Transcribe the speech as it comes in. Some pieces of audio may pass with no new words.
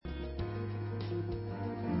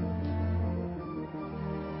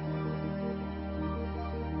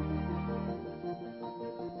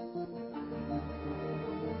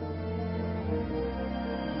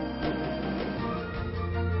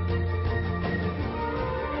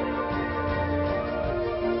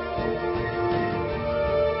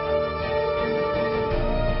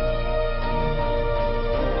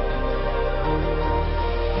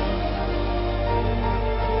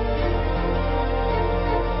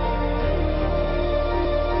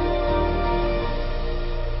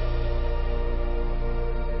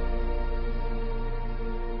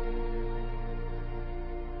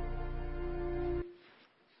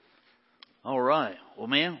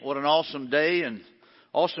an awesome day and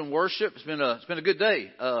awesome worship. It's been a good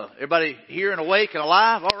day. Everybody here and awake and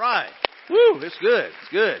alive. All right. Woo, it's good.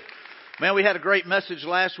 It's good. Man, we had a great message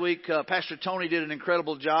last week. Pastor Tony did an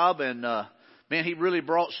incredible job, and man, he really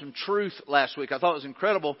brought some truth last week. I thought it was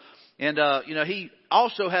incredible. And he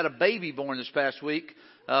also had a baby born this past week.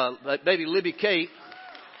 Baby Libby Kate.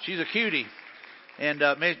 She's a cutie. And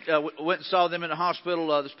went and saw them in the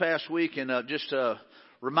hospital this past week, and just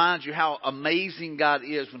reminds you how amazing God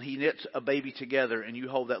is when He knits a baby together and you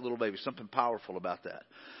hold that little baby. Something powerful about that.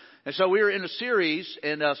 And so we were in a series,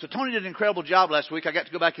 and so Tony did an incredible job last week. I got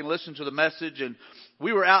to go back and listen to the message, and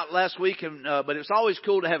we were out last week, and but it's always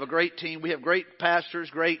cool to have a great team. We have great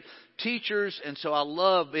pastors, great teachers, and so I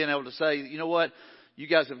love being able to say, you know what? You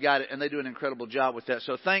guys have got it, and they do an incredible job with that.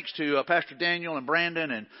 So thanks to Pastor Daniel and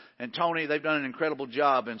Brandon and Tony. They've done an incredible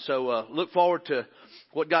job. And so look forward to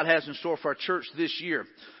what God has in store for our church this year.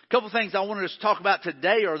 A couple of things I wanted us to talk about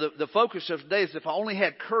today, or the focus of today, is if I only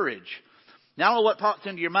had courage. Now, I don't know what popped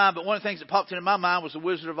into your mind, but one of the things that popped into my mind was the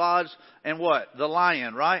Wizard of Oz and what? The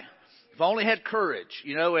lion, right? If I only had courage,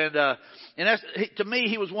 and that's, to me,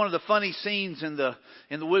 he was one of the funny scenes in the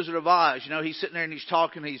Wizard of Oz. He's sitting there and he's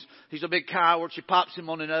talking. He's a big coward. She pops him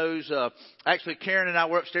on the nose. Actually, Karen and I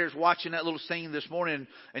were upstairs watching that little scene this morning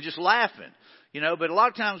and just laughing. But a lot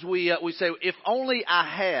of times we say, if only I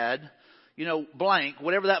had, blank,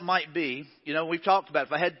 whatever that might be. We've talked about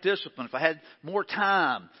if I had discipline, if I had more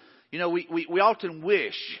time. We often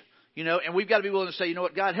wish, and we've got to be willing to say,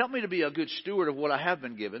 what, God, help me to be a good steward of what I have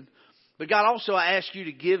been given. But God, also, I ask you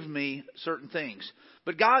to give me certain things.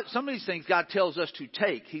 But God, some of these things God tells us to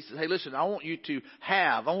take. He says, hey, listen, I want you to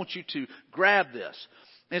have. I want you to grab this.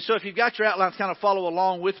 And so if you've got your outlines, kind of follow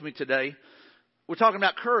along with me today. We're talking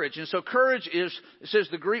about courage. And so courage is, it says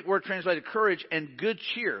the Greek word translated courage and good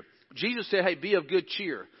cheer. Jesus said, hey, be of good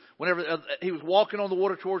cheer. Whenever he was walking on the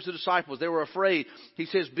water towards the disciples, they were afraid. He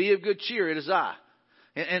says, be of good cheer, it is I.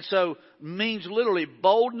 And so means literally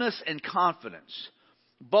boldness and confidence.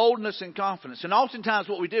 Boldness and confidence. And oftentimes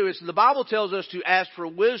what we do is the Bible tells us to ask for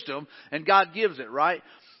wisdom, and God gives it, right?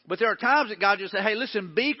 But there are times that God just says, hey,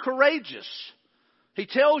 listen, be courageous. He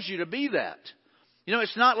tells you to be that.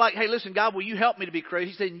 It's not like, hey, listen, God, will you help me to be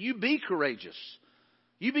courageous? He's saying, you be courageous.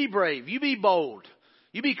 You be brave. You be bold.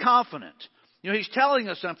 You be confident. He's telling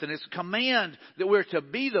us something. It's a command that we're to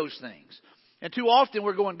be those things. And too often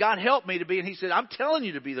we're going, God, help me to be. And He said, I'm telling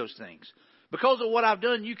you to be those things. Because of what I've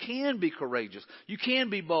done, you can be courageous. You can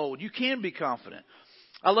be bold. You can be confident.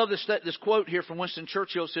 I love this quote here from Winston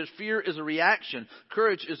Churchill. It says, fear is a reaction.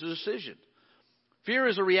 Courage is a decision. Fear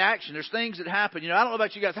is a reaction. There's things that happen. I don't know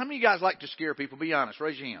about you guys. How many of you guys like to scare people? Be honest.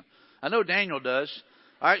 Raise your hand. I know Daniel does.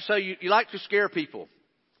 All right, so you like to scare people.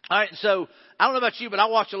 All right, so I don't know about you, but I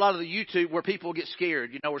watch a lot of the YouTube where people get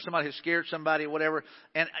scared, where somebody has scared somebody or whatever,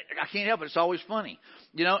 and I can't help it. It's always funny,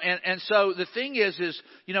 and so the thing is,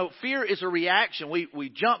 fear is a reaction. We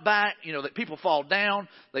jump back, that people fall down,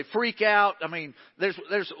 they freak out. I mean,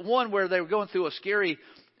 there's one where they were going through a scary,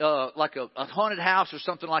 like a haunted house or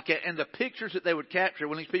something like that, and the pictures that they would capture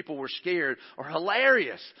when these people were scared are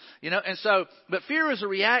hilarious, and so, but fear is a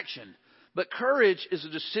reaction, but courage is a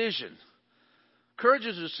decision. Courage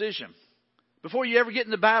is a decision. Before you ever get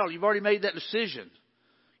in the battle, you've already made that decision.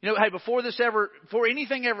 Hey, before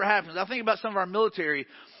anything ever happens, I think about some of our military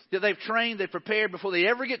that they've trained, they've prepared before they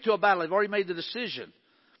ever get to a battle. They've already made the decision.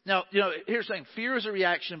 Now, here's the thing. Fear is a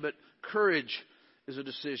reaction, but courage is a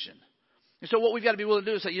decision. And so what we've got to be willing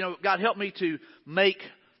to do is say, God, help me to make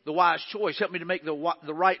the wise choice. Help me to make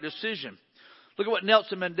the right decision. Look at what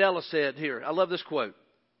Nelson Mandela said here. I love this quote.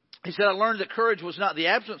 He said, I learned that courage was not the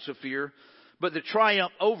absence of fear, but the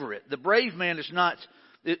triumph over it. The brave man is not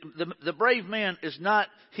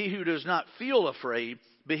he who does not feel afraid,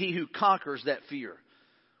 but he who conquers that fear.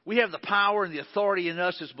 We have the power and the authority in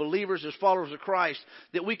us as believers, as followers of Christ,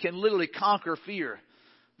 that we can literally conquer fear.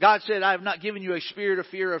 God said, I have not given you a spirit of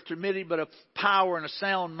fear, of timidity, but of power and a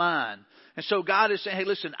sound mind. And so God is saying, hey,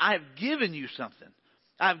 listen, I have given you something.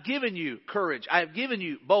 I've given you courage. I have given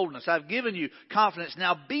you boldness. I've given you confidence.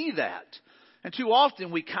 Now be that. And too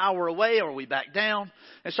often we cower away or we back down.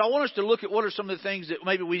 And so I want us to look at what are some of the things that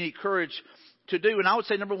maybe we need courage to do. And I would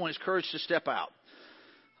say number one is courage to step out.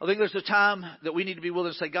 I think there's a time that we need to be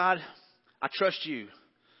willing to say, God, I trust you.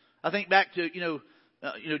 I think back to,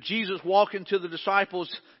 Jesus walking to the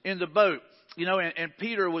disciples in the boat, and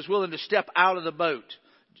Peter was willing to step out of the boat.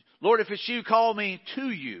 Lord, if it's you, call me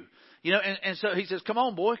to you. And so he says, come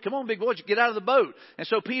on, boy. Come on, big boy. Get out of the boat. And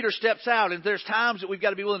so Peter steps out. And there's times that we've got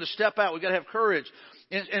to be willing to step out. We've got to have courage.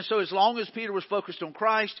 And so as long as Peter was focused on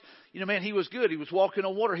Christ, he was good. He was walking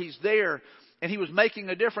on water. He's there. and he was making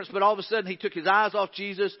a difference, but all of a sudden he took his eyes off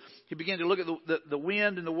Jesus. He began to look at the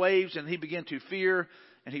wind and the waves, and he began to fear,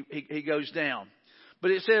 and he goes down.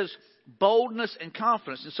 But it says boldness and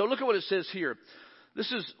confidence. And so look at what it says here.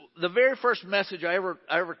 This is the very first message I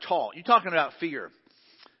ever taught. You're talking about fear.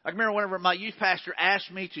 I remember whenever my youth pastor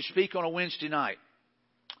asked me to speak on a Wednesday night.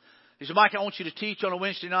 He said, Mike, I want you to teach on a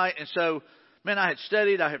Wednesday night. And so, man, I had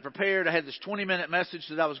studied, I had prepared, I had this 20-minute message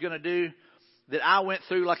that I was going to do that I went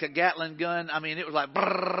through like a Gatling gun. I mean, it was like,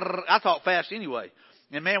 brrr. I talk fast anyway.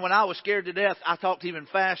 And man, when I was scared to death, I talked even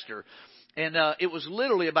faster. And it was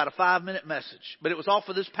literally about a 5-minute message. But it was off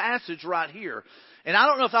of this passage right here. And I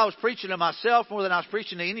don't know if I was preaching to myself more than I was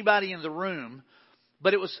preaching to anybody in the room.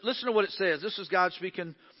 But it was, listen to what it says. This is God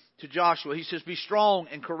speaking to Joshua. He says, be strong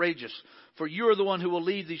and courageous, for you are the one who will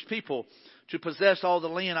lead these people to possess all the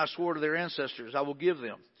land I swore to their ancestors I will give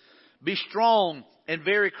them. Be strong and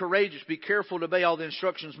very courageous. Be careful to obey all the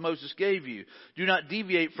instructions Moses gave you. Do not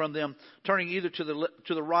deviate from them, turning either to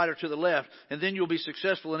the right or to the left, and then you'll be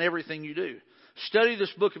successful in everything you do. Study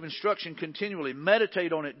this book of instruction continually.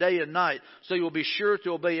 Meditate on it day and night, so you will be sure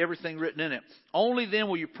to obey everything written in it. Only then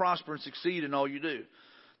will you prosper and succeed in all you do.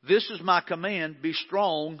 This is my command. Be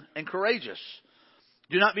strong and courageous.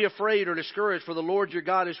 Do not be afraid or discouraged, for the Lord your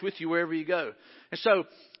God is with you wherever you go. And so,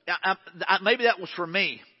 maybe that was for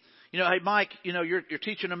me. You know, hey, Mike, you know, you're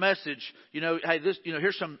teaching a message. You know, hey, this, you know,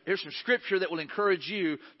 here's some scripture that will encourage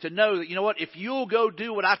you to know that, you know what, if you'll go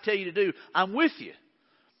do what I tell you to do, I'm with you.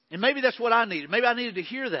 And maybe that's what I needed. Maybe I needed to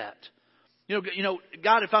hear that. You know,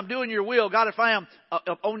 God, if I'm doing your will, God, if I am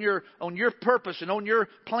on your purpose and on your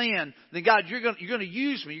plan, then God, you're going to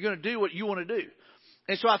use me. You're going to do what you want to do.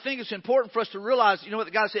 And so I think it's important for us to realize, you know what,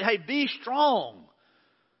 the God said, hey, be strong.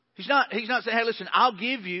 He's not saying, hey, listen, I'll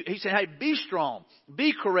give you. He's saying, hey, be strong,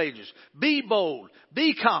 be courageous, be bold,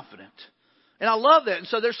 be confident. And I love that. And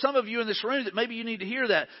so there's some of you in this room that maybe you need to hear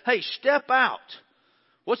that. Hey, step out.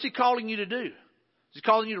 What's He calling you to do? Is He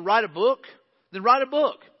calling you to write a book? Then write a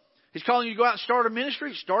book. He's calling you to go out and start a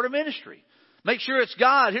ministry? Start a ministry. Make sure it's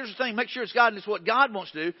God. Here's the thing. Make sure it's God and it's what God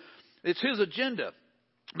wants to do. It's His agenda.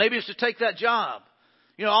 Maybe it's to take that job.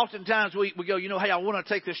 You know, oftentimes we go, you know, hey, I want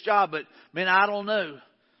to take this job, but man, I don't know.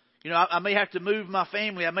 You know, I may have to move my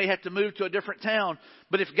family. I may have to move to a different town.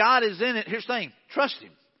 But if God is in it, here's the thing. Trust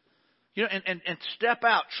Him. You know, and step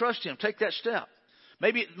out. Trust Him. Take that step.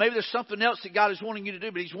 Maybe there's something else that God is wanting you to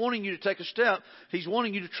do, but He's wanting you to take a step. He's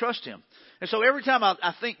wanting you to trust Him. And so every time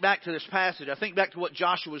I think back to this passage, I think back to what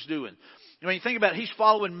Joshua was doing. And when you think about it, he's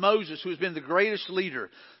following Moses, who has been the greatest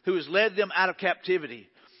leader, who has led them out of captivity.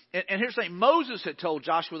 And here's the thing. Moses had told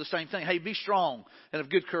Joshua the same thing. Hey, be strong and of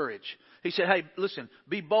good courage. He said, hey, listen,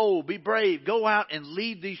 be bold, be brave, go out and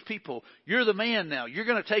lead these people. You're the man now. You're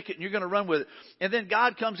going to take it and you're going to run with it. And then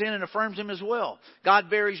God comes in and affirms him as well. God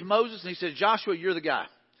buries Moses and He says, Joshua, you're the guy.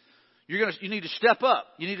 You need to step up.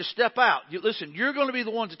 You need to step out. Listen, you're going to be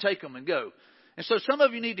the one to take them and go. And so some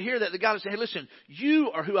of you need to hear that God is saying, hey, listen,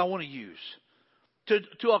 you are who I want to use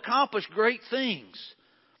to accomplish great things.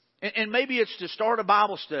 And maybe it's to start a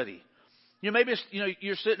Bible study. You know, maybe it's, you know,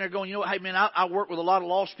 you're sitting there going, you know what, hey, man, I work with a lot of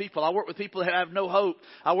lost people. I work with people that have no hope.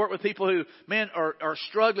 I work with people who, man, are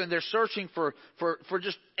struggling. They're searching for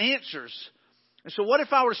just answers. And so what if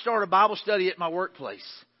I were to start a Bible study at my workplace?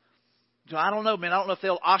 So I don't know, man. I don't know if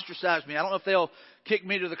they'll ostracize me. I don't know if they'll kick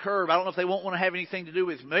me to the curb. I don't know if they won't want to have anything to do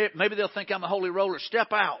with me. Maybe they'll think I'm a holy roller. Step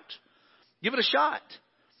out. Give it a shot.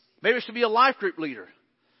 Maybe it's to be a life group leader.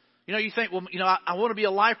 You know, you think, well, you know, I want to be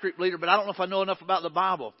a life group leader, but I don't know if I know enough about the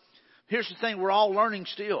Bible. Here's the thing. We're all learning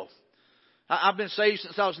still. I've been saved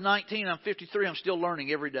since I was 19. I'm 53. I'm still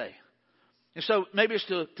learning every day. And so maybe it's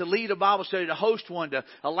to lead a Bible study, to host one, to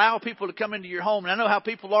allow people to come into your home. And I know how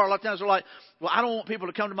people are. A lot of times they're like, well, I don't want people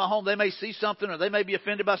to come to my home. They may see something or they may be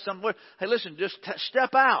offended by something. Hey, listen, just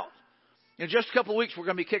step out. In just a couple of weeks, we're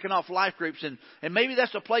going to be kicking off life groups. And maybe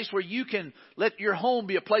that's a place where you can let your home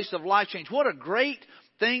be a place of life change. What a great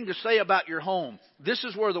thing to say about your home. This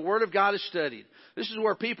is where the Word of God is studied. This is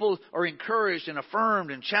where people are encouraged and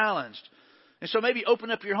affirmed and challenged. And so maybe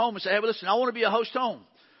open up your home and say, hey, well, listen, I want to be a host home.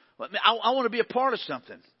 I want to be a part of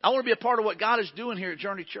something. I want to be a part of what God is doing here at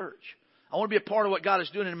Journey Church. I want to be a part of what God is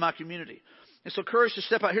doing in my community. And so courage to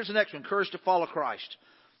step out. Here's the next one. Courage to follow Christ.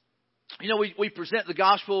 You know, we present the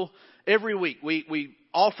gospel every week. We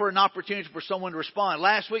offer an opportunity for someone to respond.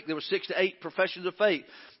 Last week, there were 6 to 8 professions of faith.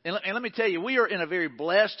 And let me tell you, we are in a very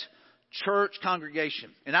blessed church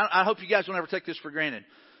congregation. And I hope you guys don't ever take this for granted.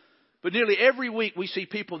 But nearly every week, we see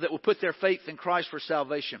people that will put their faith in Christ for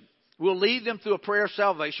salvation. We'll lead them through a prayer of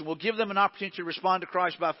salvation. We'll give them an opportunity to respond to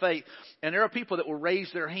Christ by faith. And there are people that will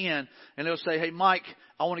raise their hand and they'll say, hey, Mike,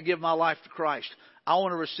 I want to give my life to Christ. I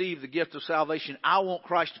want to receive the gift of salvation. I want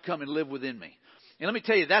Christ to come and live within me. And let me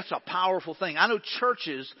tell you, that's a powerful thing. I know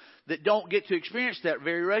churches that don't get to experience that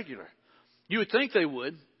very regular. You would think they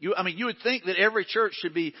would. You would think that every church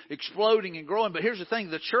should be exploding and growing. But here's the thing.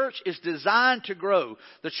 The church is designed to grow.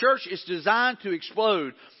 The church is designed to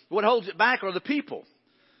explode. What holds it back are the people.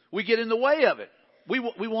 We get in the way of it. We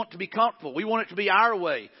want to be comfortable. We want it to be our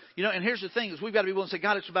way. And here's the thing is we've got to be willing to say,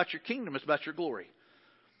 God, it's about your kingdom. It's about your glory.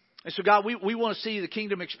 And so, God, we want to see the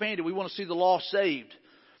kingdom expanded. We want to see the lost saved.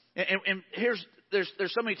 And there's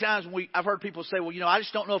so many times when I've heard people say, well, I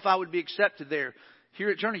just don't know if I would be accepted there. Here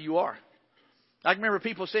at Journey, you are. I can remember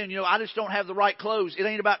people saying, I just don't have the right clothes. It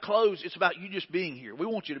ain't about clothes. It's about you just being here. We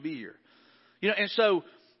want you to be here. And so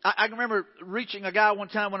I can remember reaching a guy one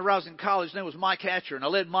time when I was in college. His name was Mike Hatcher. And I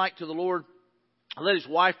led Mike to the Lord. I led his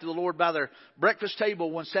wife to the Lord by their breakfast table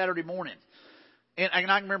one Saturday morning. And I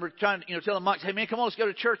can remember trying to, telling Mike, hey, man, come on, let's go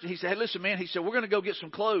to church. And he said, hey, listen, man. He said, we're going to go get some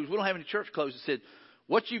clothes. We don't have any church clothes. He said,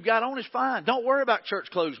 what you've got on is fine. Don't worry about church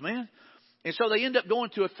clothes, man. And so they end up going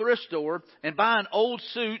to a thrift store and buying old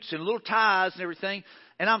suits and little ties and everything.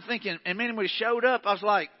 And I'm thinking, and man, when he showed up, I was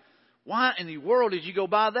like, why in the world did you go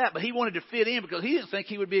buy that? But he wanted to fit in because he didn't think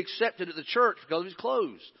he would be accepted at the church because of his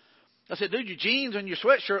clothes. I said, dude, your jeans and your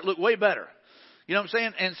sweatshirt look way better. You know what I'm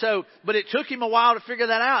saying? And so, but it took him a while to figure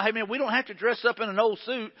that out. Hey, man, we don't have to dress up in an old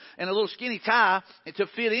suit and a little skinny tie to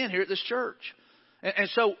fit in here at this church. And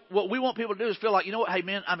so what we want people to do is feel like, you know what, hey,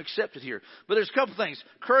 man, I'm accepted here. But there's a couple things.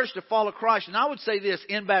 Courage to follow Christ. And I would say this,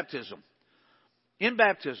 in baptism,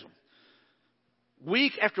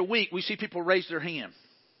 week after week, we see people raise their hand.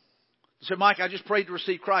 They say, Mike, I just prayed to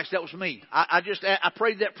receive Christ. That was me. I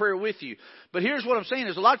prayed that prayer with you. But here's what I'm saying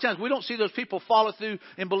is a lot of times we don't see those people follow through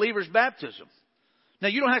in believers' baptism. Now,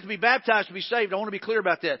 you don't have to be baptized to be saved. I want to be clear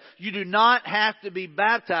about that. You do not have to be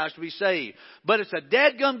baptized to be saved. But it's a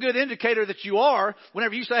dadgum good indicator that you are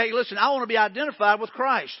whenever you say, hey, listen, I want to be identified with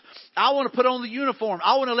Christ. I want to put on the uniform.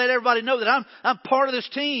 I want to let everybody know that I'm part of this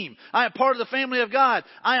team. I am part of the family of God.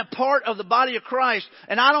 I am part of the body of Christ.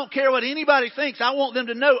 And I don't care what anybody thinks. I want them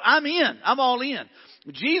to know I'm in. I'm all in.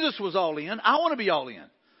 Jesus was all in. I want to be all in.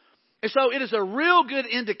 And so it is a real good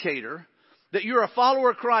indicator that you're a follower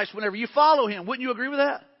of Christ whenever you follow Him. Wouldn't you agree with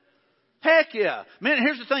that? Heck yeah. Man,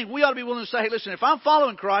 here's the thing. We ought to be willing to say, hey, listen, if I'm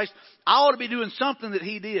following Christ, I ought to be doing something that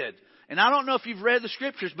He did. And I don't know if you've read the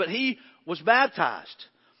Scriptures, but He was baptized.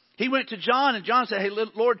 He went to John, and John said, hey,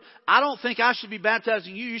 Lord, I don't think I should be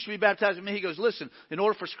baptizing you. You should be baptizing me. He goes, listen, in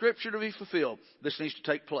order for Scripture to be fulfilled, this needs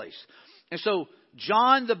to take place. And so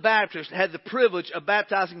John the Baptist had the privilege of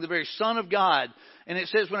baptizing the very Son of God. And it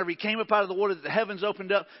says whenever he came up out of the water, that the heavens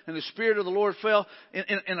opened up and the Spirit of the Lord fell in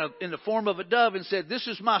the form of a dove and said, this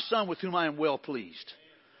is my Son with whom I am well pleased.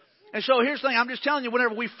 And so here's the thing. I'm just telling you,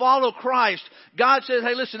 whenever we follow Christ, God says,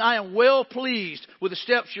 hey, listen, I am well pleased with the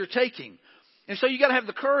steps you're taking. And so you got to have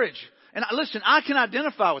the courage. And listen, I can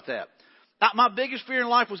identify with that. My biggest fear in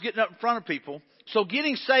life was getting up in front of people. So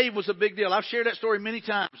getting saved was a big deal. I've shared that story many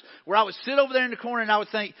times where I would sit over there in the corner and I would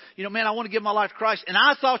think, man, I want to give my life to Christ. And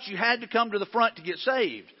I thought you had to come to the front to get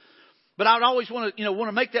saved. But I would always want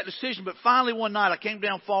to make that decision. But finally one night I came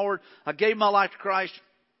down forward. I gave my life to Christ.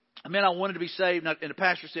 I wanted to be saved. And the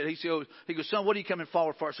pastor said, he goes, son, what are you coming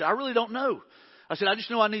forward for? I said, I really don't know. I said, I just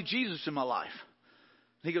know I need Jesus in my life.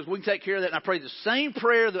 And he goes, we can take care of that. And I prayed the same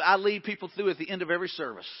prayer that I lead people through at the end of every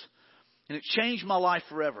service. And it changed my life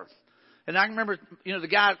forever. And I remember, the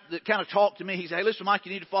guy that kind of talked to me, he said, hey, listen, Mike,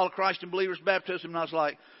 you need to follow Christ in believers' baptism. And I was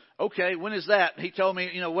like, okay, when is that? He told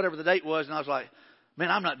me, whatever the date was. And I was like,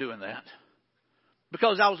 man, I'm not doing that.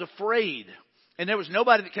 Because I was afraid. And there was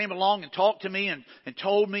nobody that came along and talked to me and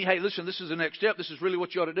told me, hey, listen, this is the next step. This is really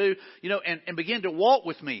what you ought to do, and begin to walk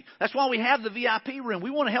with me. That's why we have the VIP room.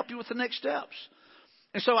 We want to help you with the next steps.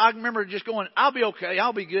 And so I remember just going, I'll be okay.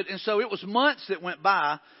 I'll be good. And so it was months that went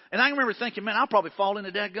by. And I remember thinking, man, I'll probably fall in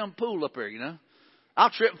the dadgum pool up there, I'll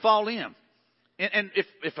trip and fall in. And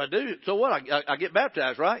if I do, so what? I get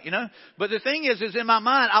baptized, right? But the thing is in my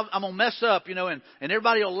mind, I'm going to mess up, and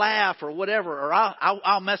everybody will laugh or whatever, or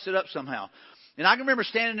I'll mess it up somehow. And I can remember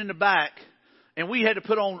standing in the back, and we had to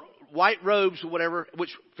put on white robes or whatever, which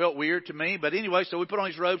felt weird to me. But anyway, so we put on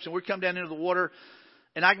these robes, and we come down into the water.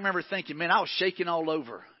 And I can remember thinking, man, I was shaking all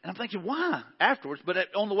over. And I'm thinking, why? Afterwards. But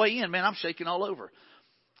on the way in, man, I'm shaking all over.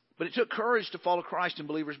 But it took courage to follow Christ in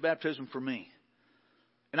believers' baptism for me.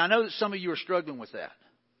 And I know that some of you are struggling with that.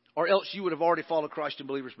 Or else you would have already followed Christ in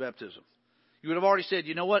believers' baptism. You would have already said,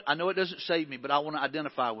 you know what? I know it doesn't save me, but I want to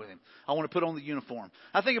identify with him. I want to put on the uniform.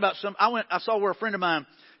 I think about I saw where a friend of mine,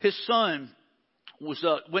 his son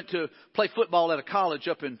went to play football at a college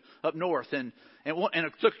up north, and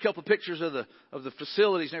took a couple of pictures of the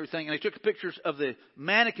facilities and everything, and they took pictures of the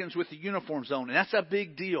mannequins with the uniforms on, and that's a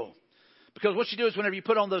big deal. Because what you do is whenever you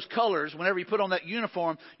put on those colors, whenever you put on that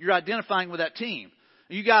uniform, you're identifying with that team.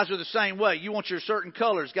 You guys are the same way. You want your certain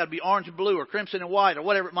colors. It's got to be orange and blue or crimson and white or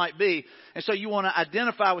whatever it might be. And so you want to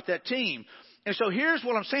identify with that team. And so here's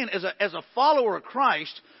what I'm saying. As a follower of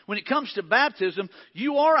Christ, when it comes to baptism,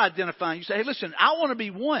 you are identifying. You say, hey, listen, I want to be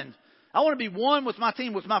one. I want to be one with my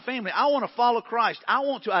team, with my family. I want to follow Christ. I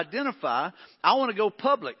want to identify. I want to go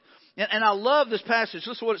public. And I love this passage.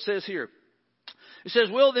 Listen to what it says here. It says,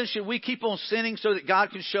 well, then should we keep on sinning so that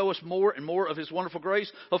God can show us more and more of His wonderful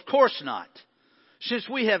grace? Of course not. Since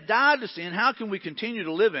we have died to sin, how can we continue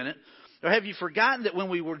to live in it? Or have you forgotten that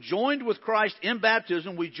when we were joined with Christ in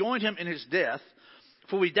baptism, we joined Him in His death?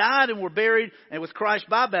 For we died and were buried and with Christ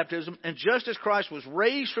by baptism. And just as Christ was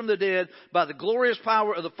raised from the dead by the glorious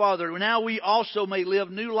power of the Father, now we also may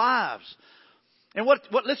live new lives. And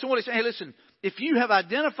listen to what he's saying. Hey, listen, if you have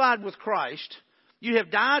identified with Christ, you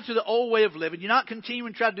have died to the old way of living. You're not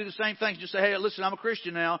continuing to try to do the same things. Just say, hey, listen, I'm a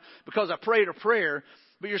Christian now because I prayed a prayer.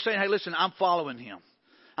 But you're saying, hey, listen, I'm following Him.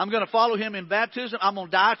 I'm going to follow Him in baptism. I'm going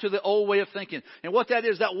to die to the old way of thinking. And what that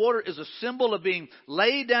is, that water is a symbol of being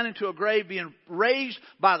laid down into a grave, being raised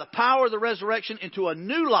by the power of the resurrection into a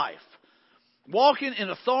new life. Walking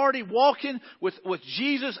in authority, walking with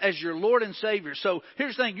Jesus as your Lord and Savior. So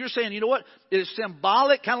here's the thing. You're saying, you know what? It is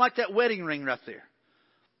symbolic, kind of like that wedding ring right there.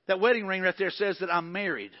 That wedding ring right there says that I'm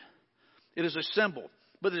married. It is a symbol.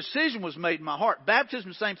 But the decision was made in my heart. Baptism,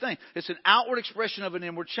 the same thing. It's an outward expression of an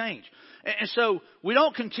inward change. And so we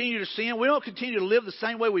don't continue to sin. We don't continue to live the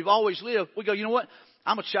same way we've always lived. We go, you know what?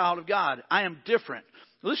 I'm a child of God. I am different.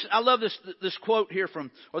 Listen, I love this quote here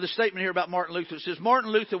this statement here about Martin Luther. It says,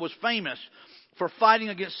 Martin Luther was famous for fighting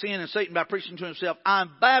against sin and Satan by preaching to himself, I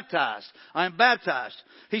am baptized. I am baptized.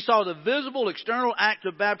 He saw the visible external act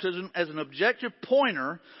of baptism as an objective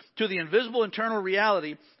pointer to the invisible internal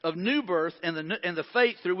reality of new birth and the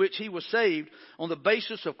faith through which he was saved on the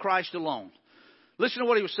basis of Christ alone. Listen to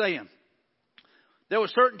what he was saying. There were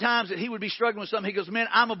certain times that he would be struggling with something. He goes, man,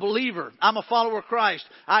 I'm a believer. I'm a follower of Christ.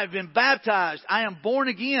 I have been baptized. I am born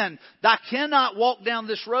again. I cannot walk down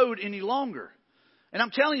this road any longer. And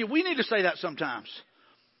I'm telling you, we need to say that sometimes.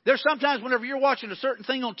 There's sometimes whenever you're watching a certain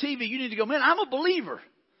thing on TV, you need to go, man, I'm a believer.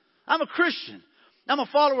 I'm a Christian. I'm a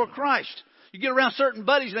follower of Christ. You get around certain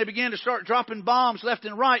buddies and they begin to start dropping bombs left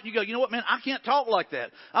and right. You go, you know what, man, I can't talk like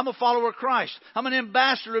that. I'm a follower of Christ. I'm an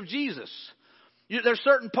ambassador of Jesus. There's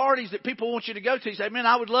certain parties that people want you to go to. You say, man,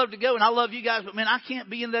 I would love to go and I love you guys, but man, I can't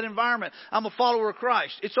be in that environment. I'm a follower of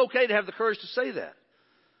Christ. It's okay to have the courage to say that.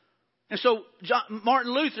 And so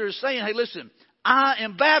Martin Luther is saying, hey, listen, I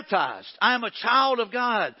am baptized. I am a child of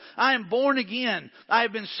God. I am born again. I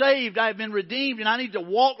have been saved. I have been redeemed, and I need to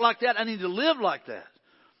walk like that. I need to live like that.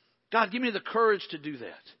 God, give me the courage to do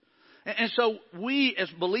that. And so we as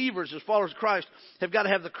believers, as followers of Christ, have got to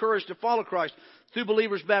have the courage to follow Christ through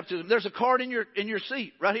believers' baptism. There's a card in your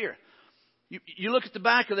seat right here. You look at the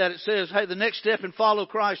back of that. It says, hey, the next step in follow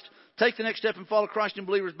Christ. Take the next step and follow Christ in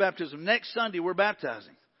believers' baptism. Next Sunday, we're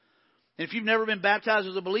baptizing. And if you've never been baptized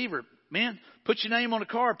as a believer, man, put your name on a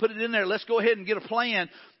card, put it in there. Let's go ahead and get a plan.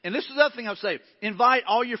 And this is the other thing I would say. Invite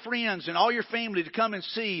all your friends and all your family to come and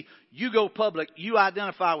see you go public. You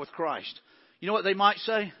identify with Christ. You know what they might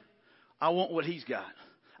say? I want what he's got.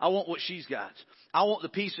 I want what she's got. I want the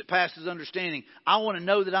peace that passes understanding. I want to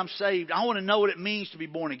know that I'm saved. I want to know what it means to be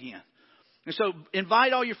born again. And so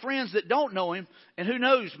invite all your friends that don't know Him. And who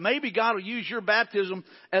knows, maybe God will use your baptism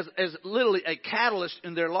as literally a catalyst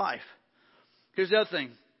in their life. Here's the other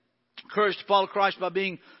thing. Courage to follow Christ by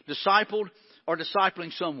being discipled or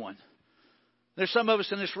discipling someone. There's some of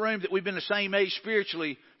us in this room that we've been the same age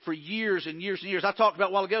spiritually for years and years and years. I talked about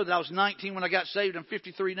a while ago that I was 19 when I got saved. I'm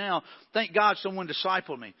 53 now. Thank God someone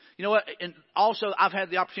discipled me. You know what? And also I've had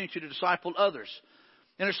the opportunity to disciple others.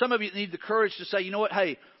 And there's some of you that need the courage to say, you know what?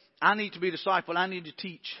 Hey, I need to be discipled. I need to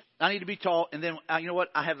teach. I need to be taught. And then, you know what?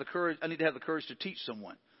 I have the courage. I need to have the courage to teach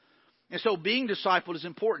someone. And so being discipled is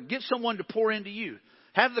important. Get someone to pour into you.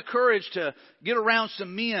 Have the courage to get around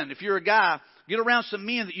some men. If you're a guy, get around some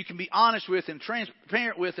men that you can be honest with and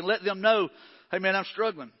transparent with and let them know, hey, man, I'm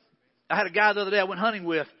struggling. I had a guy the other day I went hunting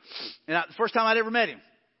with, and the first time I'd ever met him.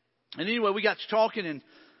 And anyway, we got to talking, and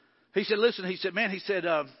he said, listen, he said,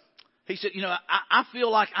 you know, I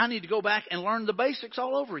feel like I need to go back and learn the basics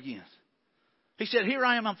all over again. He said, here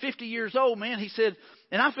I am, I'm 50 years old, man. He said,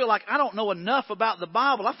 and I feel like I don't know enough about the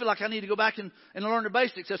Bible. I feel like I need to go back and learn the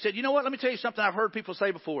basics. I said, you know what? Let me tell you something I've heard people say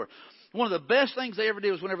before. One of the best things they ever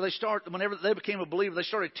did was whenever they became a believer, they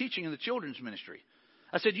started teaching in the children's ministry.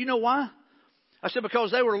 I said, you know why? I said, because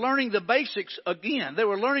they were learning the basics again. They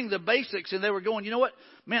were learning the basics, and they were going, you know what?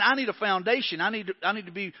 Man, I need a foundation. I need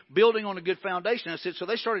to be building on a good foundation. I said, so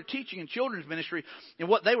they started teaching in children's ministry, and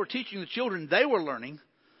what they were teaching the children, they were learning,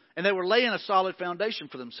 and they were laying a solid foundation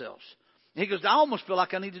for themselves. And he goes, I almost feel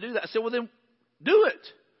like I need to do that. I said, well, then do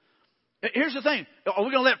it. Here's the thing. Are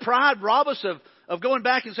we going to let pride rob us of going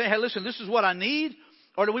back and saying, hey, listen, this is what I need?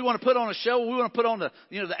 Or do we want to put on a show? We want to put on the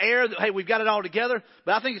air that, hey, we've got it all together.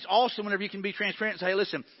 But I think it's awesome whenever you can be transparent and say, hey,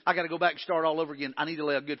 listen, I got to go back and start all over again. I need to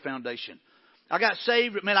lay a good foundation. I got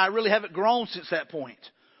saved, but man, I really haven't grown since that point.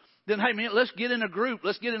 Then, hey, man, let's get in a group.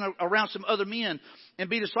 Let's get around some other men and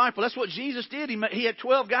be discipled. That's what Jesus did. He had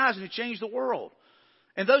 12 guys and he changed the world.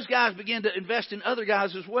 And those guys began to invest in other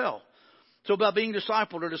guys as well. So by being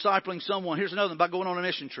discipled or discipling someone, here's another one, by going on a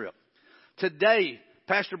mission trip. Today,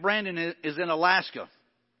 Pastor Brandon is in Alaska.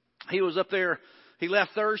 He was up there. He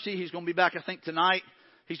left Thursday. He's going to be back, I think, tonight.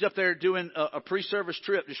 He's up there doing a pre-service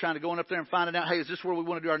trip, just trying to go up there and finding out, hey, is this where we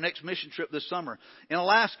want to do our next mission trip this summer in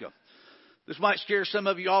Alaska? This might scare some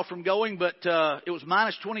of you off from going, but it was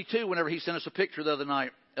minus 22 whenever he sent us a picture the other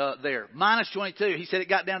night there. Minus 22. He said it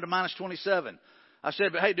got down to minus 27. I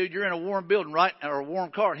said, but hey, dude, you're in a warm building, right? Or a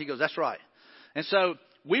warm car. And he goes, that's right. And so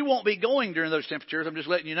we won't be going during those temperatures. I'm just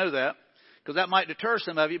letting you know that, because that might deter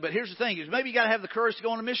some of you. But here's the thing, is maybe you got to have the courage to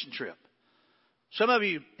go on a mission trip. Some of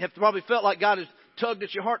you have probably felt like God has tugged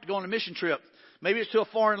at your heart to go on a mission trip. Maybe it's to a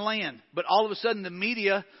foreign land, but all of a sudden the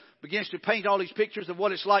media begins to paint all these pictures of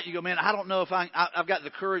what it's like. You go, man, I don't know if I've got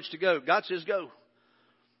the courage to go. God says go.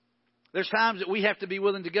 There's times that we have to be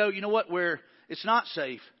willing to go, you know what, where it's not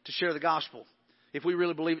safe to share the gospel, if we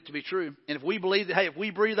really believe it to be true. And if we believe that, hey, if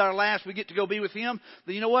we breathe our last, we get to go be with Him,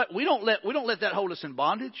 then you know what? We don't let that hold us in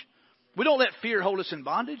bondage. We don't let fear hold us in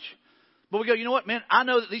bondage. But we go, you know what, man, I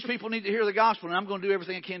know that these people need to hear the gospel, and I'm going to do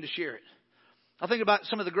everything I can to share it. I think about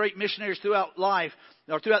some of the great missionaries throughout life,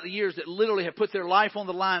 or throughout the years, that literally have put their life on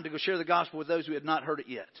the line to go share the gospel with those who had not heard it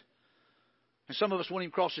yet. And some of us won't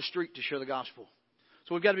even cross the street to share the gospel.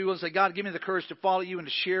 So we've got to be willing to say, God, give me the courage to follow you and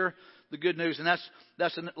to share the good news. And that's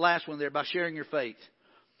the last one there, by sharing your faith.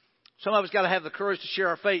 Some of us got to have the courage to share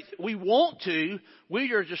our faith. We want to.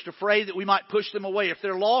 We are just afraid that we might push them away. If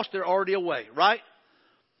they're lost, they're already away, right?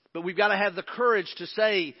 But we've got to have the courage to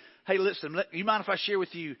say, hey, listen, you mind if I share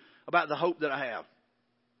with you about the hope that I have?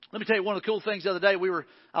 Let me tell you one of the cool things the other day.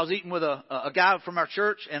 I was eating with a guy from our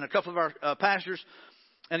church and a couple of our pastors.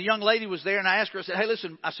 And a young lady was there, and I asked her, I said, hey,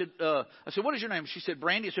 listen, I said, what is your name? She said,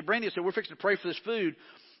 Brandy. I said, Brandy, we're fixing to pray for this food.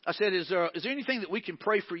 I said, is there anything that we can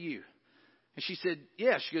pray for you? And she said,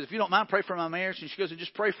 yeah. She goes, if you don't mind, pray for my marriage. And she goes, and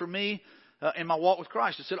just pray for me in my walk with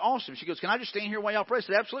Christ. I said, awesome. She goes, can I just stand here while y'all pray? I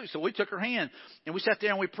said, absolutely. So we took her hand, and we sat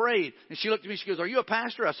there and we prayed. And she looked at me, she goes, are you a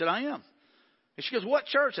pastor? I said, I am. And she goes, what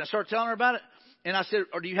church? And I started telling her about it. And I said,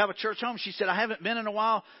 or do you have a church home? She said, I haven't been in a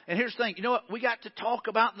while. And here's the thing, you know what? We got to talk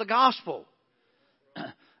about the gospel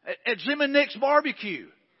at Jim and Nick's barbecue.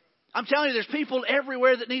 I'm telling you, there's people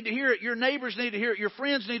everywhere that need to hear it. Your neighbors need to hear it. Your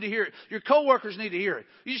friends need to hear it. Your coworkers need to hear it.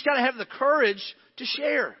 You just got to have the courage to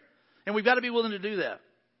share. And we've got to be willing to do that.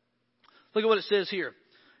 Look at what it says here.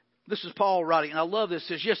 This is Paul writing, and I love this. It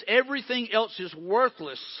says, yes, everything else is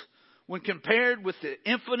worthless when compared with the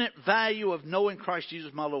infinite value of knowing Christ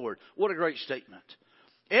Jesus my Lord. What a great statement.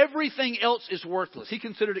 Everything else is worthless. He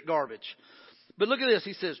considered it garbage. But look at this.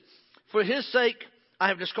 He says, for His sake, I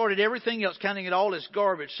have discarded everything else, counting it all as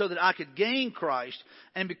garbage, so that I could gain Christ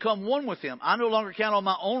and become one with Him. I no longer count on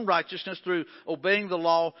my own righteousness through obeying the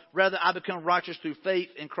law. Rather, I become righteous through faith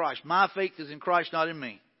in Christ. My faith is in Christ, not in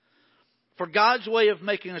me. For God's way of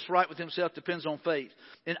making us right with Himself depends on faith.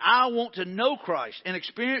 And I want to know Christ and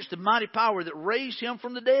experience the mighty power that raised Him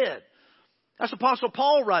from the dead. That's Apostle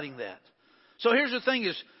Paul writing that. So here's the thing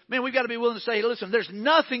is, man, we've got to be willing to say, listen, there's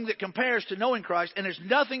nothing that compares to knowing Christ, and there's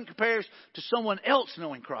nothing that compares to someone else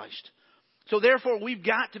knowing Christ. So therefore, we've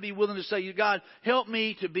got to be willing to say, God, help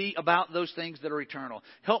me to be about those things that are eternal.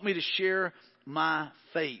 Help me to share my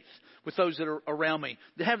faith with those that are around me.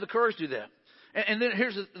 To have the courage to do that. And then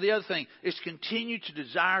here's the other thing, is continue to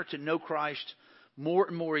desire to know Christ more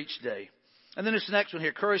and more each day. And then this next one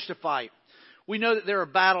here, courage to fight. We know that there are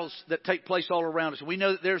battles that take place all around us. We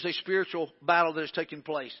know that there's a spiritual battle that is taking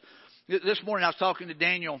place. This morning I was talking to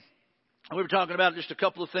Daniel, and we were talking about just a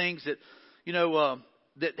couple of things that,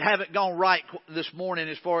 that haven't gone right this morning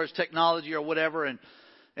as far as technology or whatever. And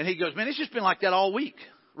he goes, man, it's just been like that all week.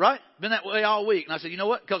 Right? Been that way all week. And I said, you know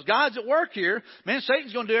what? Because God's at work here. Man,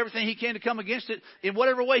 Satan's going to do everything he can to come against it in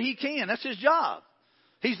whatever way he can. That's his job.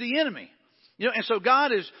 He's the enemy. You know, and so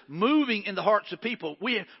God is moving in the hearts of people.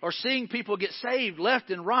 We are seeing people get saved left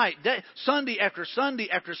and right, Sunday after Sunday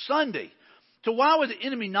after Sunday. So why would the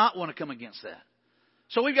enemy not want to come against that?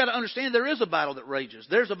 So we've got to understand there is a battle that rages.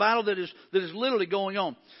 There's a battle that is literally going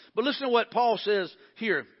on. But listen to what Paul says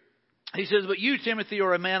here. He says, but you, Timothy,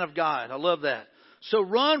 are a man of God. I love that. So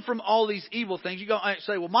run from all these evil things. You go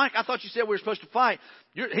say, well, Mike, I thought you said we were supposed to fight.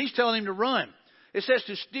 He's telling him to run. It says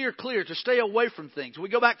to steer clear, to stay away from things. We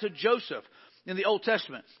go back to Joseph in the Old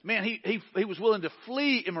Testament. Man, he was willing to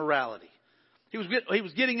flee immorality. He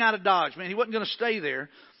was getting out of Dodge. Man, he wasn't going to stay there.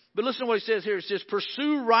 But listen to what he says here. It says,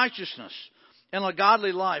 pursue righteousness and a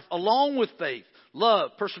godly life, along with faith,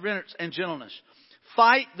 love, perseverance, and gentleness.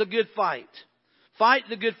 Fight the good fight. Fight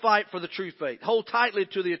the good fight for the true faith. Hold tightly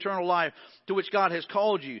to the eternal life to which God has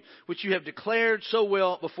called you, which you have declared so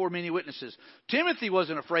well before many witnesses. Timothy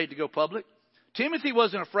wasn't afraid to go public. Timothy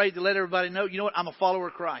wasn't afraid to let everybody know, you know what, I'm a follower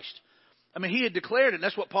of Christ. I mean, he had declared it. And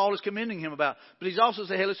that's what Paul is commending him about. But he's also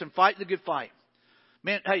saying, hey, listen, fight the good fight.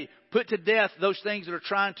 Man, hey, put to death those things that are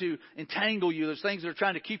trying to entangle you, those things that are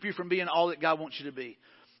trying to keep you from being all that God wants you to be.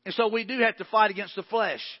 And so we do have to fight against the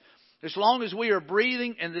flesh. As long as we are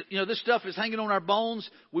breathing and this stuff is hanging on our bones,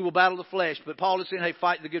 we will battle the flesh. But Paul is saying, hey,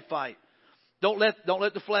 fight the good fight. Don't let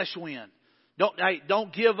the flesh win.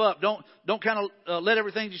 Don't give up. Don't kind of let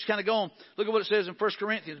everything just kind of go on. Look at what it says in 1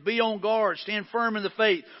 Corinthians. Be on guard. Stand firm in the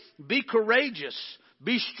faith. Be courageous.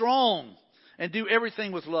 Be strong. And do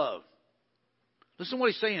everything with love. Listen to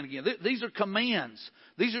what he's saying again. These are commands.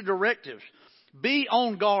 These are directives. Be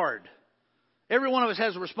on guard. Every one of us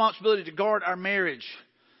has a responsibility to guard our marriage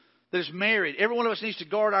that is married. Every one of us needs to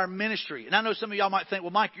guard our ministry. And I know some of y'all might think,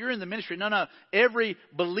 well, Mike, you're in the ministry. No. Every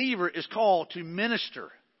believer is called to minister.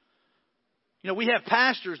 You know, we have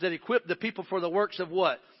pastors that equip the people for the works of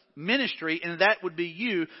what? Ministry, and that would be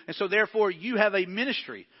you. And so therefore you have a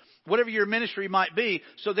ministry. Whatever your ministry might be.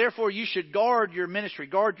 So therefore you should guard your ministry.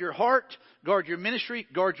 Guard your heart, guard your ministry,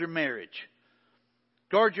 guard your marriage.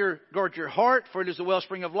 Guard your heart, for it is the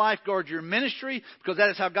wellspring of life. Guard your ministry, because that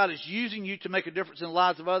is how God is using you to make a difference in the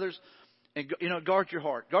lives of others. And, guard your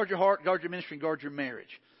heart. Guard your heart, guard your ministry, and guard your marriage.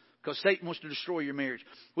 Because Satan wants to destroy your marriage.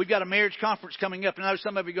 We've got a marriage conference coming up. And I know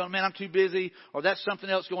some of you are going, man, I'm too busy. Or that's something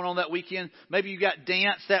else going on that weekend. Maybe you got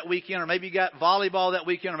dance that weekend. Or maybe you got volleyball that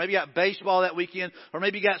weekend. Or maybe you got baseball that weekend. Or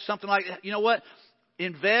maybe you got something like that. You know what?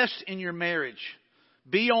 Invest in your marriage.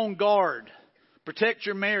 Be on guard. Protect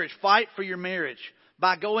your marriage. Fight for your marriage.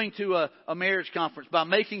 By going to a marriage conference, by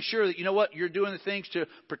making sure that, you know what, you're doing the things to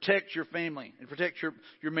protect your family and protect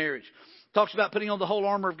your marriage. Talks about putting on the whole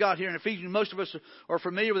armor of God here in Ephesians. Most of us are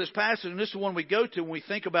familiar with this passage, and this is the one we go to when we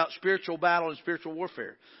think about spiritual battle and spiritual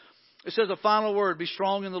warfare. It says a final word, be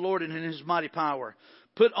strong in the Lord and in His mighty power.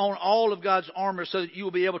 Put on all of God's armor so that you will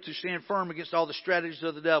be able to stand firm against all the strategies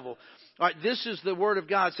of the devil. All right, this is the word of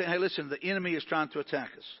God saying, hey, listen, the enemy is trying to attack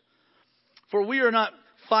us. For we are not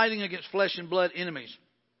fighting against flesh and blood enemies,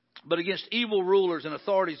 but against evil rulers and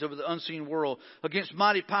authorities over the unseen world, against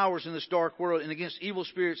mighty powers in this dark world, and against evil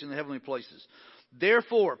spirits in the heavenly places.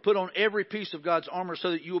 Therefore, put on every piece of God's armor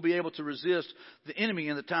so that you will be able to resist the enemy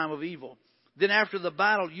in the time of evil. Then after the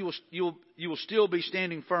battle, you will still be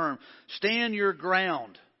standing firm. Stand your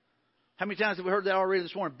ground. How many times have we heard that already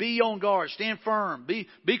this morning? Be on guard. Stand firm.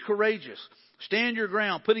 Be courageous. Stand your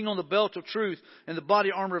ground, putting on the belt of truth and the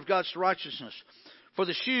body armor of God's righteousness. For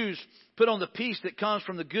the shoes, put on the peace that comes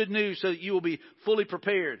from the good news so that you will be fully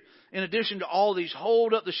prepared. In addition to all these,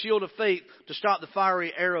 hold up the shield of faith to stop the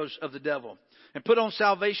fiery arrows of the devil. And put on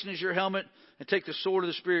salvation as your helmet and take the sword of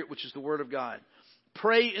the Spirit, which is the Word of God.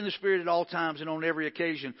 Pray in the Spirit at all times and on every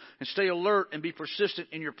occasion. And stay alert and be persistent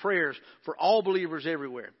in your prayers for all believers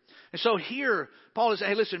everywhere. And so here, Paul is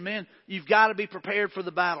saying, hey, listen, man, you've got to be prepared for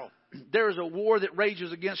the battle. There is a war that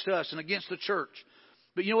rages against us and against the church.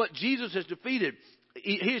 But you know what? Jesus has defeated.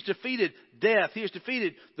 He has defeated death. He has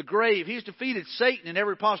defeated the grave. He has defeated Satan in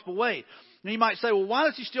every possible way. And you might say, well, why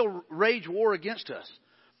does he still rage war against us?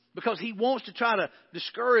 Because he wants to try to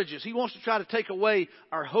discourage us. He wants to try to take away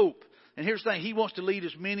our hope. And here's the thing. He wants to lead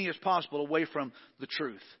as many as possible away from the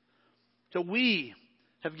truth. So we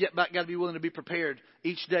have got to be willing to be prepared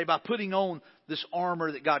each day by putting on this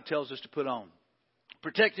armor that God tells us to put on.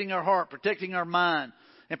 Protecting our heart, protecting our mind.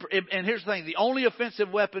 And here's the thing. The only offensive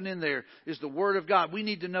weapon in there is the Word of God. We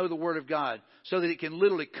need to know the Word of God so that it can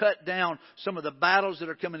literally cut down some of the battles that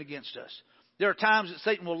are coming against us. There are times that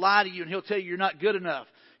Satan will lie to you and he'll tell you you're not good enough.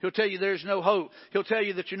 He'll tell you there's no hope. He'll tell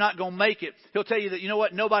you that you're not going to make it. He'll tell you that, you know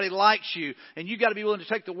what, nobody likes you. And you got to be willing to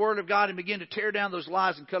take the Word of God and begin to tear down those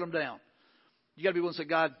lies and cut them down. You got to be willing to say,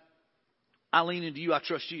 God, I lean into you. I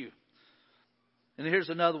trust you. And here's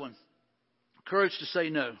another one. Courage to say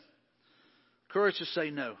no. Courage to say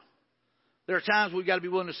no. There are times we've got to be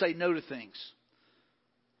willing to say no to things.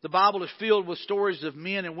 The Bible is filled with stories of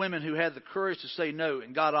men and women who had the courage to say no,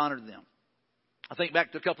 and God honored them. I think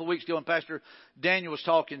back to a couple of weeks ago when Pastor Daniel was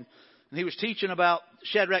talking, and he was teaching about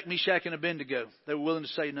Shadrach, Meshach, and Abednego. They were willing to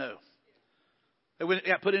say no. They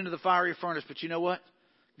got put into the fiery furnace, but you know what?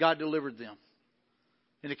 God delivered them.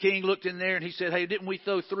 And the king looked in there and he said, hey, didn't we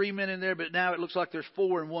throw 3 men in there, but now it looks like there's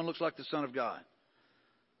 4 and one looks like the Son of God.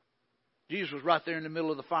 Jesus was right there in the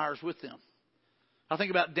middle of the fires with them. I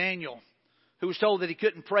think about Daniel, who was told that he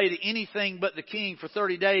couldn't pray to anything but the king for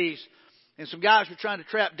 30 days. And some guys were trying to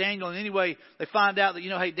trap Daniel. And anyway, they find out that,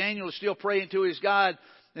 hey, Daniel is still praying to his God.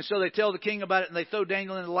 And so they tell the king about it and they throw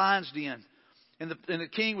Daniel in the lion's den. And the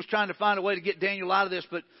king was trying to find a way to get Daniel out of this,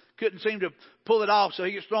 but couldn't seem to pull it off. So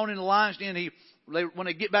he gets thrown in the lion's den. When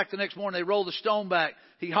they get back the next morning, they roll the stone back.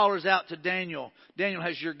 He hollers out to Daniel, Daniel,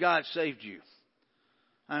 has your God saved you?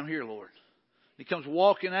 I'm here, Lord. He comes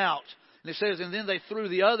walking out. And it says, and then they threw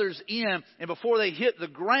the others in. And before they hit the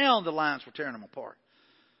ground, the lions were tearing them apart.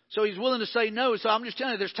 So he's willing to say no. So I'm just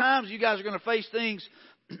telling you, there's times you guys are going to face things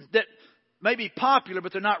that may be popular,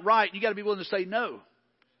 but they're not right. You got to be willing to say no.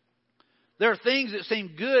 There are things that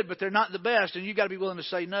seem good, but they're not the best. And you got to be willing to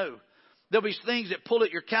say no. There'll be things that pull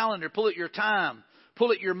at your calendar, pull at your time,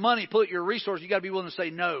 pull at your money, pull at your resources. You got to be willing to say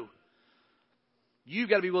no. You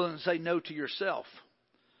got to be willing to say no to yourself.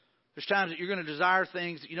 There's times that you're going to desire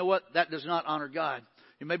things that, you know what, that does not honor God.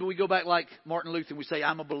 And maybe we go back like Martin Luther and we say,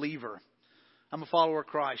 I'm a believer. I'm a follower of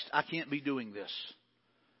Christ. I can't be doing this.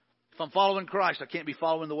 If I'm following Christ, I can't be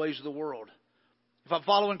following the ways of the world. If I'm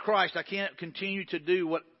following Christ, I can't continue to do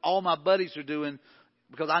what all my buddies are doing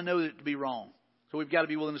because I know it to be wrong. So we've got to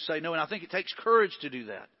be willing to say no. And I think it takes courage to do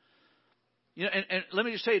that. And let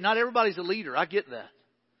me just tell you, not everybody's a leader. I get that.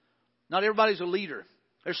 Not everybody's a leader.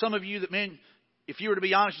 There's some of you that, man, if you were to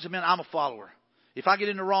be honest, you say, man, I'm a follower. If I get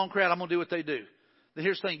in the wrong crowd, I'm going to do what they do. Then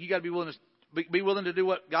here's the thing. You got to be willing to do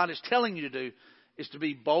what God is telling you to do, is to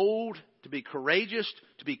be bold, to be courageous,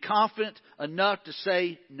 to be confident enough to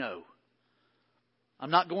say no.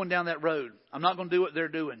 I'm not going down that road. I'm not going to do what they're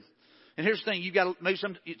doing. And here's the thing. You got to, maybe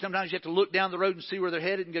sometimes you have to look down the road and see where they're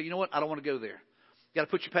headed and go, you know what? I don't want to go there. You got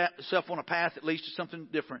to put yourself on a path at least to something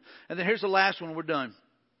different. And then here's the last one. We're done.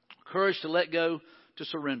 Courage to let go, to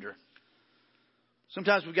surrender.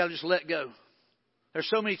 Sometimes we've got to just let go. There's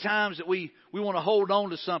so many times that we want to hold on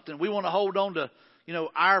to something. We want to hold on to,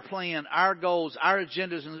 our plan, our goals, our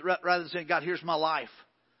agendas, and rather than saying, God, here's my life.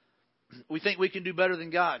 We think we can do better than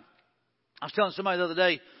God. I was telling somebody the other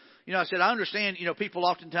day, I said, I understand, people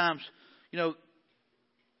oftentimes,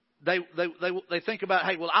 they think about,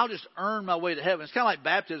 hey, well, I'll just earn my way to heaven. It's kind of like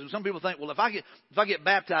baptism. Some people think, well, if I get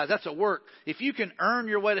baptized, that's a work. If you can earn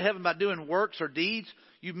your way to heaven by doing works or deeds,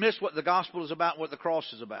 you miss what the gospel is about, what the cross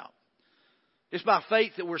is about. It's by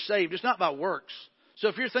faith that we're saved. It's not by works. So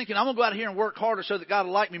if you're thinking, I'm going to go out here and work harder so that God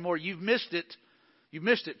will like me more, you've missed it. You've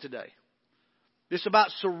missed it today. It's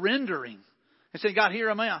about surrendering and saying, God, here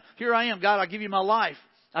I am. God, I give you my life.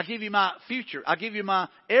 I give you my future. I give you my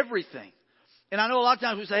everything. And I know a lot of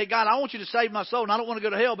times we say, hey, God, I want you to save my soul and I don't want to go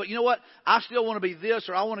to hell. But you know what? I still want to be this,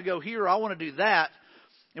 or I want to go here, or I want to do that.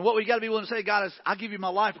 And what we got to be willing to say, God, is I give you my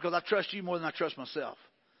life because I trust you more than I trust myself.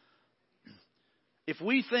 If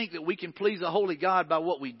we think that we can please a holy God by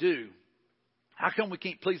what we do, how come we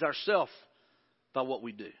can't please ourselves by what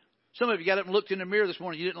we do? Some of you got up and looked in the mirror this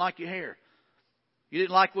morning. You didn't like your hair. You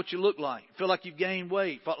didn't like what you look like. Feel like you've gained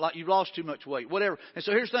weight. Felt like you've lost too much weight. Whatever. And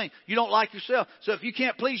so here's the thing. You don't like yourself. So if you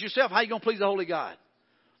can't please yourself, how are you going to please the holy God?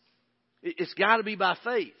 It's got to be by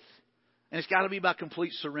faith. And it's got to be by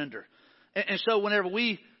complete surrender. And so whenever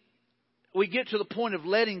we get to the point of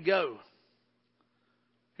letting go,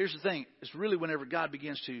 here's the thing. It's really whenever God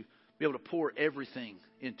begins to be able to pour everything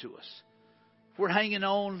into us. If we're hanging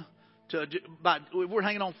on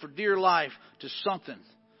for dear life to something,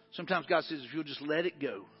 sometimes God says, if you'll just let it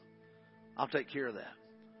go, I'll take care of that.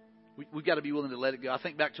 We've got to be willing to let it go. I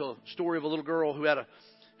think back to a story of a little girl who had a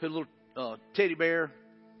little teddy bear,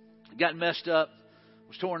 got messed up,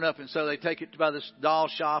 was torn up, and so they take it by this doll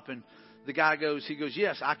shop, and the guy goes,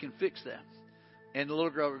 yes, I can fix that. And the little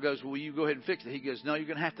girl goes, well, will you go ahead and fix it? He goes, no, you're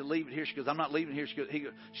going to have to leave it here. She goes, I'm not leaving it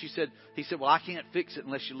here. He said, well, I can't fix it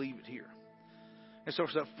unless you leave it here. And so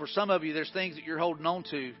for some of you, there's things that you're holding on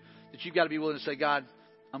to that you've got to be willing to say, God,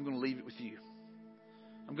 I'm going to leave it with you.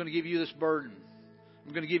 I'm going to give you this burden.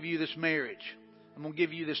 I'm going to give you this marriage. I'm going to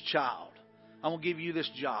give you this child. I'm going to give you this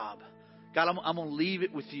job. God, I'm going to leave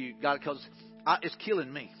it with you, God, because it's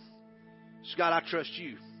killing me. So God, I trust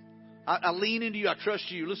you. I lean into you. I trust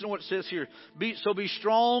you. Listen to what it says here. Be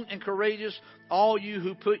strong and courageous, all you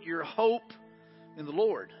who put your hope in the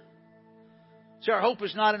Lord. See, our hope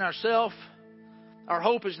is not in ourselves. Our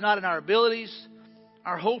hope is not in our abilities.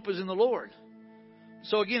 Our hope is in the Lord.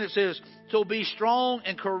 So again, it says, so be strong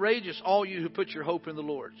and courageous, all you who put your hope in the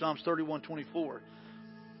Lord. Psalms 31:24.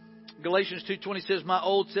 Galatians 2:20 says, my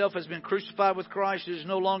old self has been crucified with Christ. It is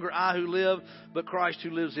no longer I who live, but Christ who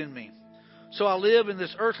lives in me. So I live in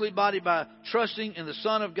this earthly body by trusting in the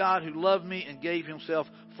Son of God who loved me and gave himself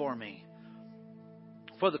for me.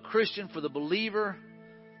 For the Christian, for the believer,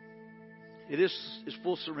 it is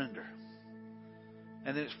full surrender.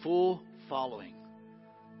 And then it's full following.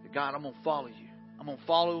 God, I'm going to follow you. I'm going to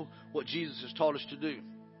follow what Jesus has taught us to do.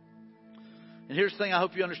 And here's the thing I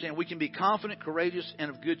hope you understand. We can be confident, courageous, and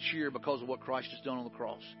of good cheer because of what Christ has done on the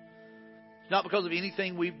cross. It's not because of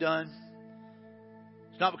anything we've done.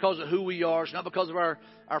 It's not because of who we are. It's not because of our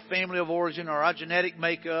family of origin or our genetic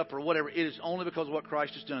makeup or whatever. It is only because of what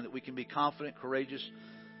Christ has done that we can be confident, courageous,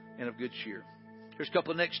 and of good cheer. Here's a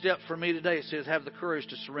couple of next steps for me today. It says, have the courage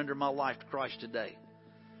to surrender my life to Christ today.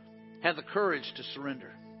 Have the courage to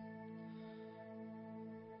surrender.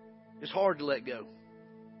 It's hard to let go.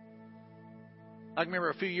 I can remember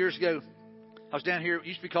a few years ago, I was down here, it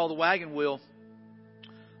used to be called the Wagon Wheel,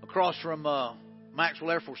 across from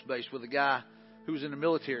Maxwell Air Force Base with a guy who was in the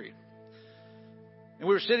military. And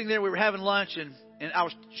we were sitting there, we were having lunch, and I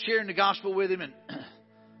was sharing the gospel with him, and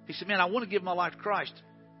he said, man, I want to give my life to Christ.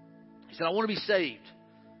 He said, I want to be saved.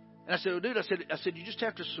 And I said, well, dude, I said, you just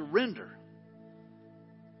have to surrender.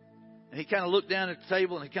 And he kind of looked down at the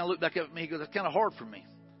table, and he kind of looked back up at me. He goes, that's kind of hard for me.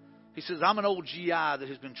 He says, I'm an old GI that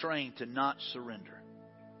has been trained to not surrender.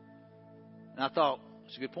 And I thought,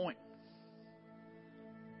 that's a good point.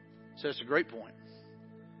 He said, it's a great point.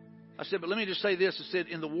 I said, but let me just say this. I said,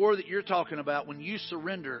 in the war that you're talking about, when you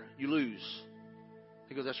surrender, you lose.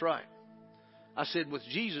 He goes, that's right. I said, with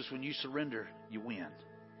Jesus, when you surrender, you win.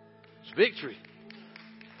 It's victory.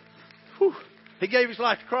 Whew. He gave his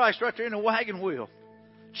life to Christ right there in the wagon wheel.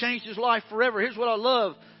 Changed his life forever. Here's what I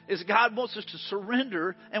love, is God wants us to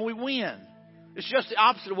surrender and we win. It's just the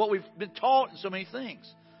opposite of what we've been taught in so many things.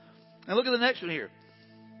 And look at the next one here.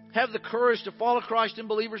 Have the courage to follow Christ in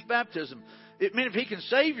believer's baptism. It means if he can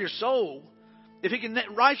save your soul, if he can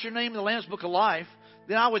write your name in the Lamb's Book of Life,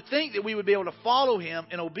 then I would think that we would be able to follow him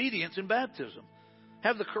in obedience in baptism.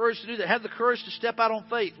 Have the courage to do that. Have the courage to step out on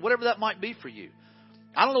faith, whatever that might be for you.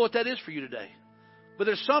 I don't know what that is for you today. But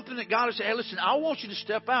there's something that God has said, hey, listen, I want you to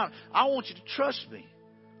step out. I want you to trust me.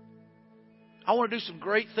 I want to do some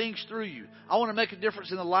great things through you. I want to make a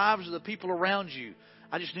difference in the lives of the people around you.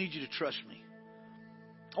 I just need you to trust me.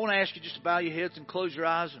 I want to ask you just to bow your heads and close your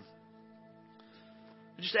eyes and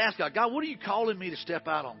just ask God, God, what are you calling me to step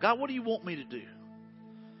out on? God, what do you want me to do?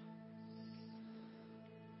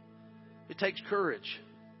 It takes courage.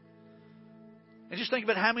 And just think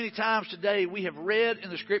about how many times today we have read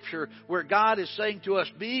in the Scripture where God is saying to us,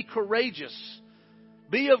 be courageous,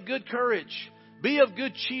 be of good courage, be of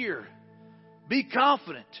good cheer, be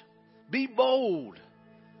confident, be bold.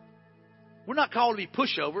 We're not called to be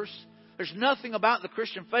pushovers. There's nothing about the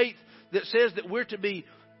Christian faith that says that we're to be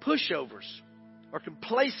pushovers or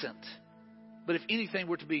complacent. But if anything,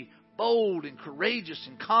 we're to be bold and courageous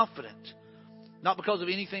and confident. Not because of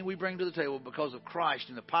anything we bring to the table, but because of Christ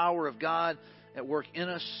and the power of God at work in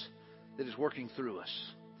us that is working through us.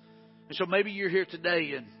 And so maybe you're here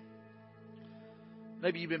today and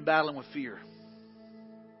maybe you've been battling with fear.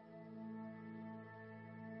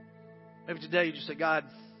 Maybe today you just say, God,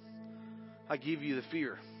 I give you the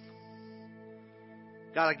fear.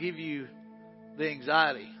 God, I give you the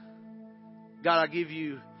anxiety. God, I give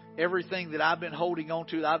you everything that I've been holding on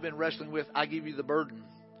to, that I've been wrestling with. I give you the burden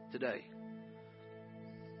today.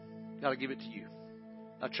 God, I give it to you.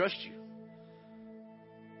 I trust you.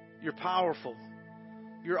 You're powerful.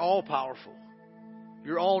 You're all powerful.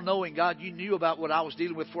 You're all knowing. God, you knew about what I was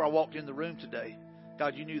dealing with before I walked in the room today.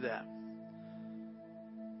 God, you knew that.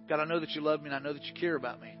 God, I know that you love me and I know that you care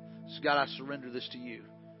about me. So God, I surrender this to you.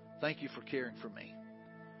 Thank you for caring for me.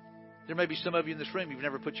 There may be some of you in this room, you've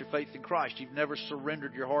never put your faith in Christ. You've never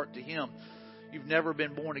surrendered your heart to Him. You've never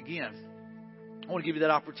been born again. I want to give you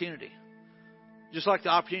that opportunity. Just like the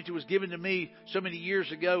opportunity was given to me so many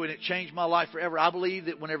years ago and it changed my life forever. I believe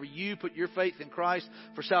that whenever you put your faith in Christ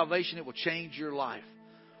for salvation, it will change your life.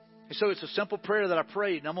 And so it's a simple prayer that I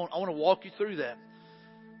prayed, and I want to walk you through that.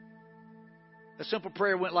 A simple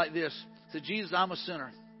prayer went like this. It said, Jesus, I'm a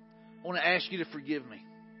sinner. I want to ask you to forgive me.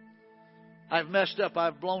 I've messed up.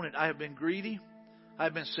 I've blown it. I have been greedy.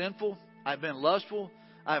 I've been sinful. I've been lustful.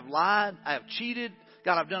 I've lied. I have cheated.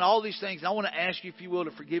 God, I've done all these things. And I want to ask you, if you will,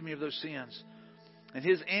 to forgive me of those sins. And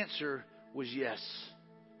his answer was yes.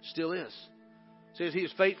 Still is. It says he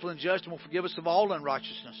is faithful and just and will forgive us of all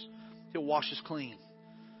unrighteousness. He'll wash us clean.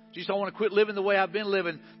 Jesus, I want to quit living the way I've been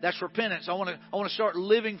living. That's repentance. I want to start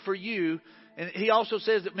living for you. And he also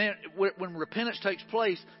says that, man, when repentance takes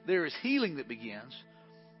place, there is healing that begins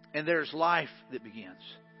and there's life that begins.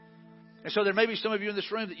 And so there may be some of you in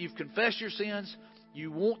this room that you've confessed your sins.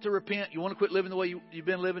 You want to repent. You want to quit living the way you've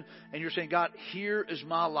been living. And you're saying, God, here is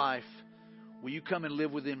my life. Will you come and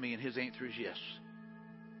live within me? And his answer is yes.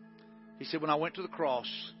 He said, when I went to the cross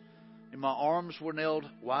and my arms were nailed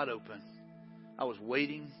wide open, I was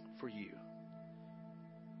waiting for you.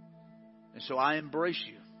 And so I embrace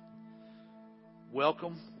you.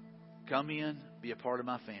 Welcome. Come in. Be a part of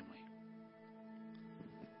my family.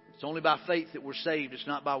 It's only by faith that we're saved. It's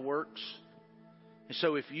not by works. And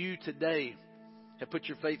so if you today have put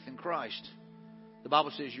your faith in Christ, the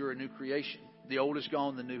Bible says you're a new creation. The old is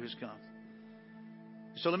gone, the new has come.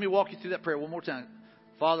 So let me walk you through that prayer one more time.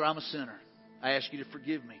 Father, I'm a sinner. I ask you to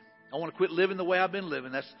forgive me. I want to quit living the way I've been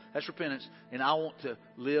living. That's repentance. And I want to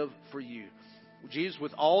live for you. Jesus,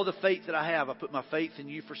 with all the faith that I have, I put my faith in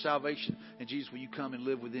you for salvation. And Jesus, will you come and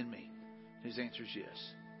live within me? His answer is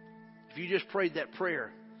yes. If you just prayed that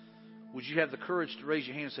prayer, would you have the courage to raise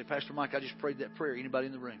your hand and say, Pastor Mike, I just prayed that prayer. Anybody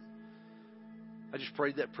in the room? I just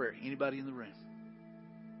prayed that prayer. Anybody in the room?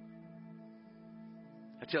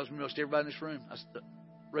 That tells me most everybody in this room.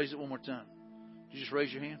 Raise it one more time. Did you just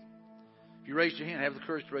raise your hand? If you raised your hand, have the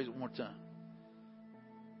courage to raise it one more time.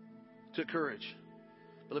 It took courage.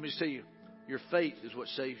 But let me just tell you, your faith is what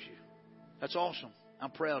saves you. That's awesome.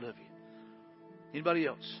 I'm proud of you. Anybody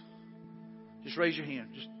else? Just raise your hand.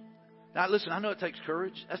 Now, listen, I know it takes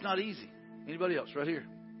courage. That's not easy. Anybody else? Right here.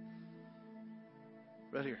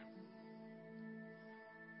 Right here.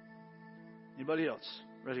 Anybody else?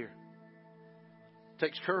 Right here. It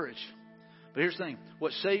takes courage. But here's the thing.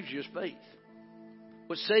 What saves you is faith.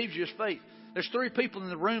 What saves you is faith. There's 3 people in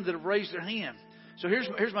the room that have raised their hand. So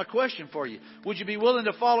here's my question for you. Would you be willing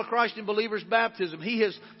to follow Christ in believer's baptism? He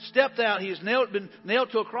has stepped out. He has been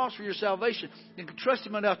nailed to a cross for your salvation. And can trust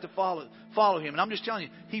Him enough to follow Him. And I'm just telling you,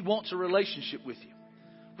 He wants a relationship with you.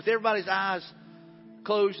 With everybody's eyes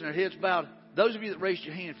closed and their heads bowed, those of you that raised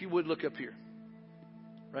your hand, if you would look up here.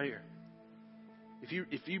 Right here.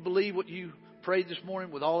 If you believe what you prayed this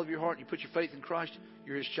morning with all of your heart and you put your faith in Christ,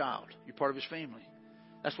 you're His child. You're part of His family.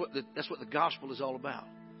 That's what the gospel is all about.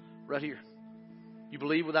 Right here. You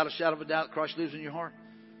believe without a shadow of a doubt that Christ lives in your heart?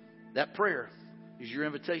 That prayer is your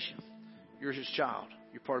invitation. You're His child.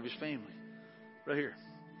 You're part of His family. Right here.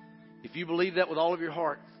 If you believe that with all of your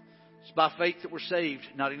heart, it's by faith that we're saved,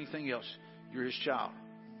 not anything else. You're His child.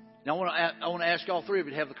 Now I want to ask all 3 of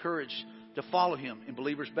you to have the courage to follow Him in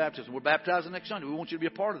believer's baptism. We're baptizing next Sunday. We want you to be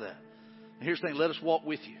a part of that. And here's the thing. Let us walk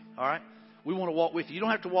with you. All right? We want to walk with you. You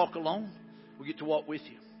don't have to walk alone. We get to walk with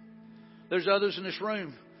you. There's others in this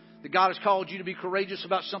room that God has called you to be courageous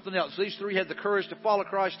about something else. These 3 had the courage to follow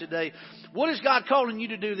Christ today. What is God calling you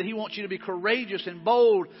to do that He wants you to be courageous and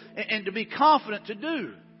bold and to be confident to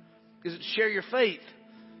do? Is it to share your faith,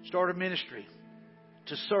 start a ministry,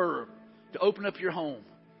 to serve, to open up your home?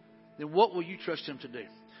 Then what will you trust Him to do?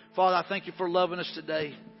 Father, I thank you for loving us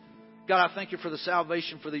today. God, I thank you for the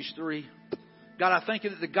salvation for these 3. God, I thank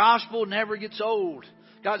you that the gospel never gets old.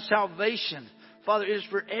 God, salvation, Father, is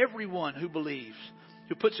for everyone who believes,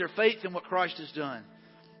 who puts their faith in what Christ has done.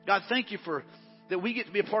 God, thank you for that we get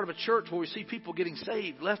to be a part of a church where we see people getting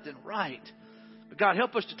saved left and right. But God,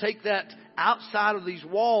 help us to take that outside of these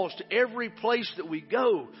walls to every place that we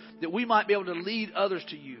go, that we might be able to lead others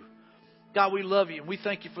to you. God, we love you and we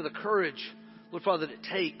thank you for the courage, Lord Father, that it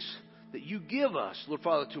takes, that you give us, Lord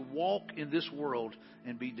Father, to walk in this world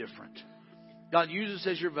and be different. God, use us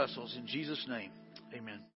as your vessels. In Jesus' name,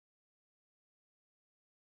 amen.